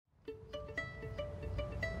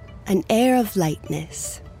An Air of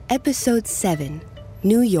Lightness, Episode 7,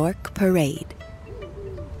 New York Parade.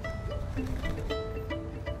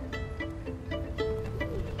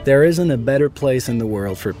 There isn't a better place in the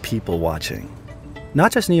world for people watching.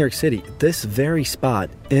 Not just New York City, this very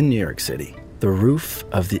spot in New York City, the roof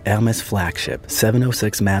of the Hermès flagship,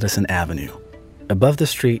 706 Madison Avenue, above the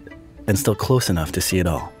street and still close enough to see it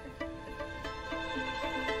all.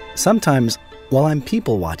 Sometimes, while I'm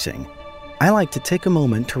people watching, I like to take a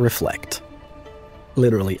moment to reflect.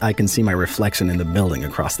 Literally, I can see my reflection in the building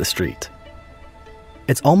across the street.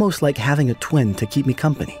 It's almost like having a twin to keep me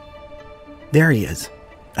company. There he is,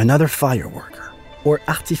 another fireworker, or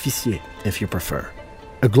artificier if you prefer.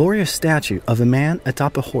 A glorious statue of a man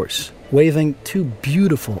atop a horse, waving two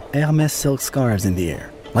beautiful Hermès silk scarves in the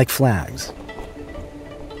air, like flags.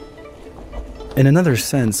 In another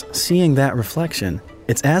sense, seeing that reflection,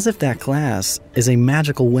 it's as if that glass is a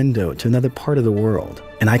magical window to another part of the world,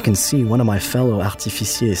 and I can see one of my fellow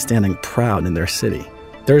artificiers standing proud in their city.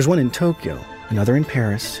 There's one in Tokyo, another in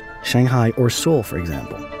Paris, Shanghai, or Seoul, for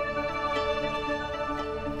example.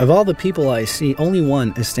 Of all the people I see, only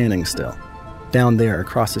one is standing still, down there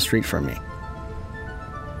across the street from me.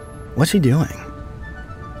 What's she doing?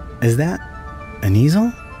 Is that an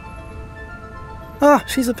easel? Ah,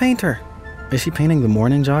 she's a painter. Is she painting the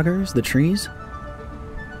morning joggers, the trees?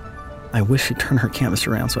 I wish she'd turn her canvas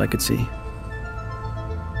around so I could see.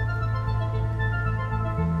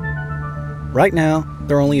 Right now,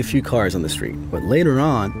 there are only a few cars on the street, but later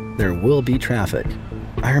on, there will be traffic.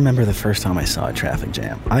 I remember the first time I saw a traffic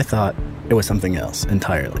jam. I thought it was something else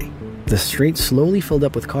entirely. The street slowly filled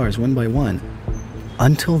up with cars one by one,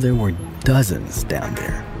 until there were dozens down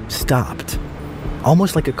there, stopped,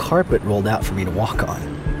 almost like a carpet rolled out for me to walk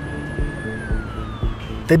on.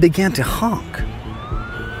 They began to honk.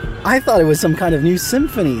 I thought it was some kind of new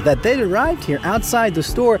symphony, that they'd arrived here outside the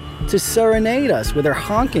store to serenade us with their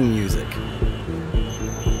honking music.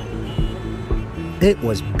 It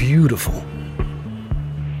was beautiful.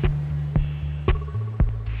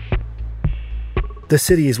 The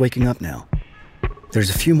city is waking up now.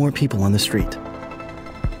 There's a few more people on the street.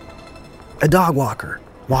 A dog walker,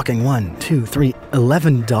 walking 1, 2, 3,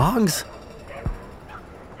 11 dogs?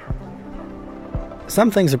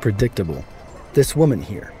 Some things are predictable. This woman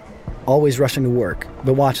here, always rushing to work,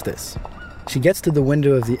 but watch this. She gets to the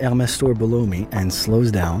window of the Hermès store below me and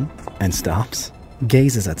slows down and stops,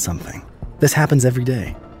 gazes at something. This happens every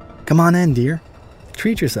day. Come on in, dear.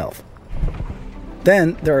 Treat yourself.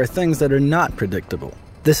 Then there are things that are not predictable.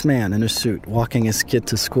 This man in a suit walking his kid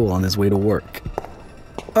to school on his way to work.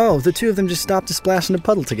 Oh, the two of them just stopped to splash in a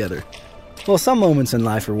puddle together. Well, some moments in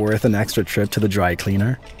life are worth an extra trip to the dry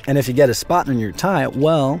cleaner. And if you get a spot on your tie,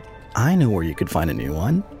 well, I know where you could find a new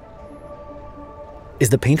one. Is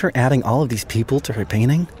the painter adding all of these people to her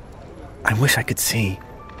painting? I wish I could see.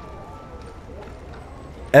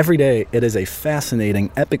 Every day, it is a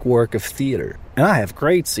fascinating, epic work of theater, and I have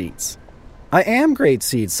great seats. I am great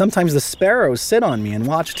seats. Sometimes the sparrows sit on me and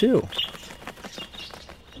watch too.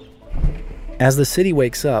 As the city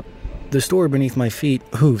wakes up, the store beneath my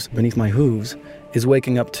hooves, is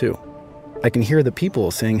waking up too. I can hear the people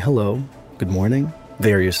saying hello, good morning,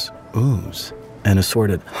 various oohs, and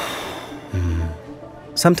assorted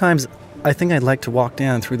Sometimes I think I'd like to walk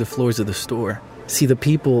down through the floors of the store, see the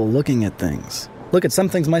people looking at things. Look at some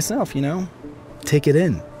things myself, Take it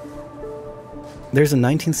in. There's a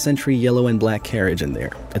 19th century yellow and black carriage in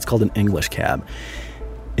there. It's called an English cab.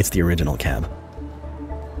 It's the original cab.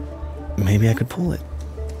 Maybe I could pull it.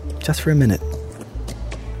 Just for a minute.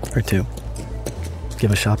 Or two.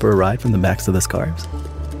 Give a shopper a ride from the backs of the scarves.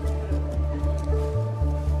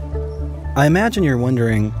 I imagine you're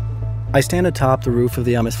wondering, I stand atop the roof of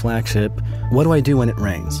the Hermès flagship. What do I do when it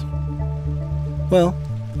rains? Well,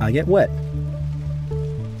 I get wet.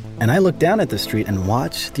 And I look down at the street and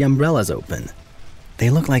watch the umbrellas open. They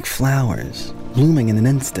look like flowers, blooming in an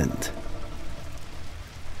instant.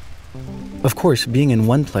 Of course, being in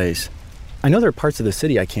one place, I know there are parts of the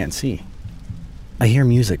city I can't see. I hear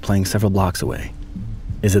music playing several blocks away.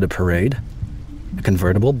 Is it a parade? A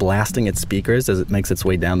convertible blasting its speakers as it makes its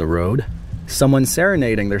way down the road? Someone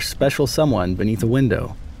serenading their special someone beneath a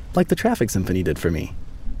window, like the traffic symphony did for me?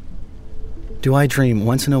 Do I dream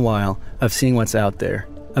once in a while of seeing what's out there,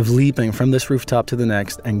 of leaping from this rooftop to the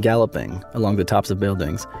next and galloping along the tops of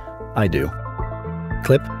buildings? I do.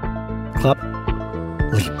 Clip, clop,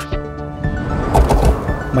 leap.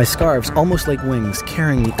 My scarves, almost like wings,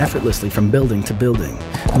 carrying me effortlessly from building to building.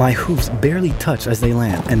 My hooves barely touch as they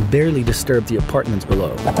land and barely disturb the apartments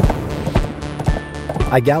below.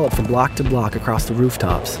 I gallop from block to block across the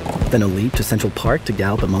rooftops, then a leap to Central Park to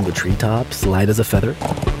gallop among the treetops, light as a feather.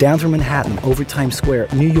 Down through Manhattan, over Times Square,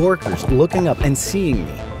 New Yorkers looking up and seeing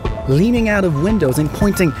me, leaning out of windows and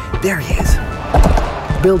pointing, there he is.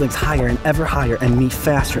 Buildings higher and ever higher, and me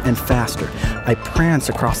faster and faster. I prance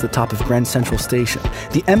across the top of Grand Central Station,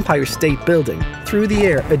 the Empire State Building, through the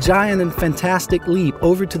air, a giant and fantastic leap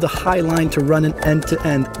over to the High Line to run an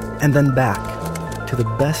end-to-end, and then back to the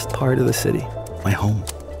best part of the city, my home,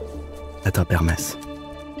 Etap Hermès.